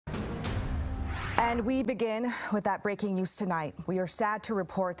And we begin with that breaking news tonight. We are sad to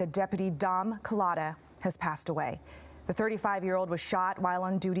report that Deputy Dom Calata has passed away. The 35-year-old was shot while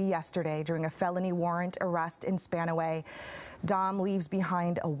on duty yesterday during a felony warrant arrest in Spanaway. Dom leaves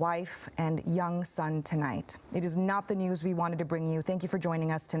behind a wife and young son tonight. It is not the news we wanted to bring you. Thank you for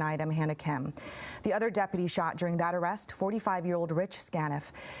joining us tonight. I'm Hannah Kim. The other deputy shot during that arrest, 45-year-old Rich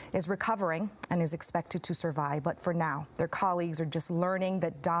Scaniff, is recovering and is expected to survive. But for now, their colleagues are just learning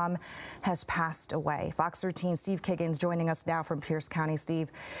that Dom has passed away. Fox 13's Steve Kiggins joining us now from Pierce County. Steve,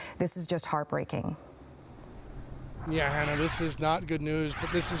 this is just heartbreaking. Yeah, Hannah, this is not good news,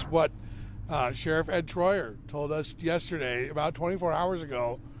 but this is what Sheriff Ed Troyer told us yesterday, about 24 hours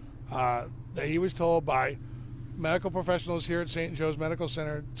ago, that he was told by medical professionals here at St. Joe's Medical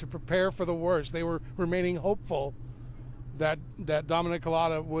Center to prepare for the worst. They were remaining hopeful that Dominique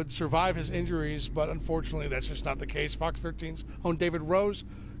Calata would survive his injuries, but unfortunately that's just not the case. Fox 13's own David Rose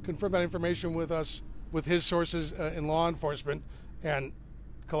confirmed that information with us, with his sources in law enforcement, and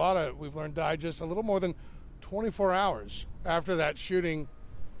Calata, we've learned, died just a little more than 24 hours after that shooting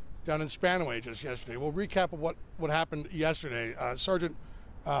down in Spanaway just yesterday. We'll recap of what happened yesterday. Sergeant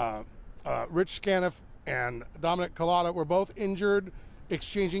Rich Scaniff and Dominique Calata were both injured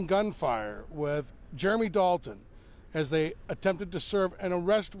exchanging gunfire with Jeremy Dalton as they attempted to serve an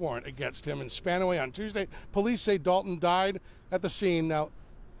arrest warrant against him in Spanaway on Tuesday. Police say Dalton died at the scene. Now,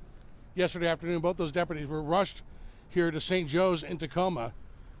 yesterday afternoon, both those deputies were rushed here to St. Joe's in Tacoma.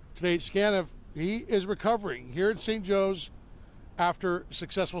 Today, Scaniff, he is recovering here at St. Joe's after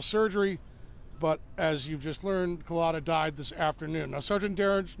successful surgery, but as you've just learned, Calata died this afternoon. Now, Sergeant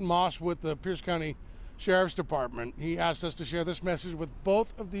Darren Moss with the Pierce County Sheriff's Department, he asked us to share this message with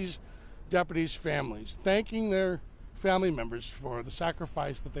both of these deputies' families, thanking their family members for the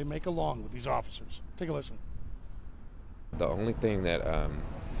sacrifice that they make along with these officers. Take a listen. The only thing that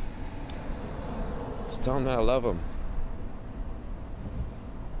just tell them that I love them.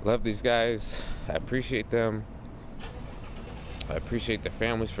 Love these guys. I appreciate them. I appreciate their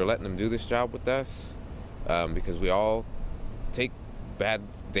families for letting them do this job with us, because we all take bad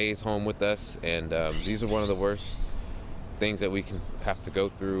days home with us, and these are one of the worst things that we can have to go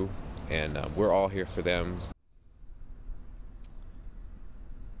through, and we're all here for them.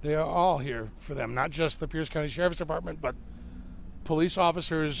 They are all here for them, not just the Pierce County Sheriff's Department, but police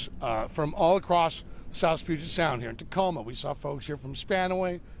officers from all across South Puget Sound here in Tacoma. We saw folks here from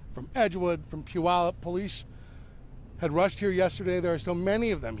Spanaway, from Edgewood, from Puyallup. Police had rushed here yesterday. There are still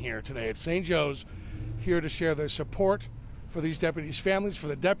many of them here today at St. Joe's, here to share their support for these deputies' families, for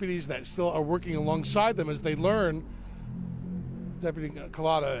the deputies that still are working alongside them as they learn Deputy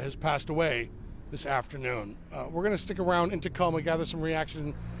Calata has passed away this afternoon. We're going to stick around in Tacoma, gather some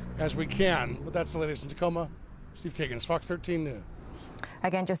reaction as we can, but that's the latest in Tacoma. Steve Kiggins, Fox 13 News.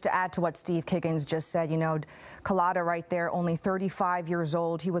 Again, just to add to what Steve Kiggins just said, you know, Calata right there, only 35 years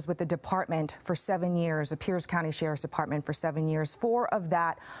old. He was with the department for 7 years, the Pierce County Sheriff's Department for 7 years, 4 of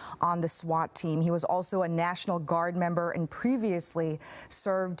that on the SWAT team. He was also a National Guard member and previously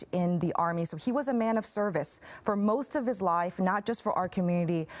served in the Army. So he was a man of service for most of his life, not just for our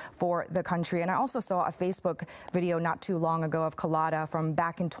community, for the country. And I also saw a Facebook video not too long ago of Calata from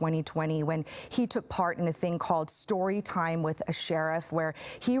back in 2020 when he took part in a thing called Story Time with a Sheriff, where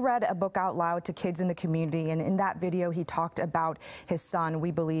he read a book out loud to kids in the community. And in that video, he talked about his son,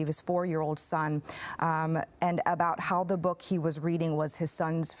 we believe his 4-year-old son, and about how the book he was reading was his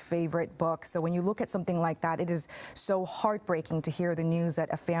son's favorite book. So when you look at something like that, it is so heartbreaking to hear the news that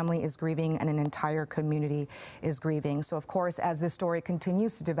a family is grieving and an entire community is grieving. So of course, as this story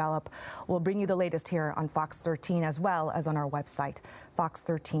continues to develop, we'll bring you the latest here on Fox 13 as well as on our website,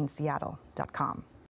 fox13seattle.com.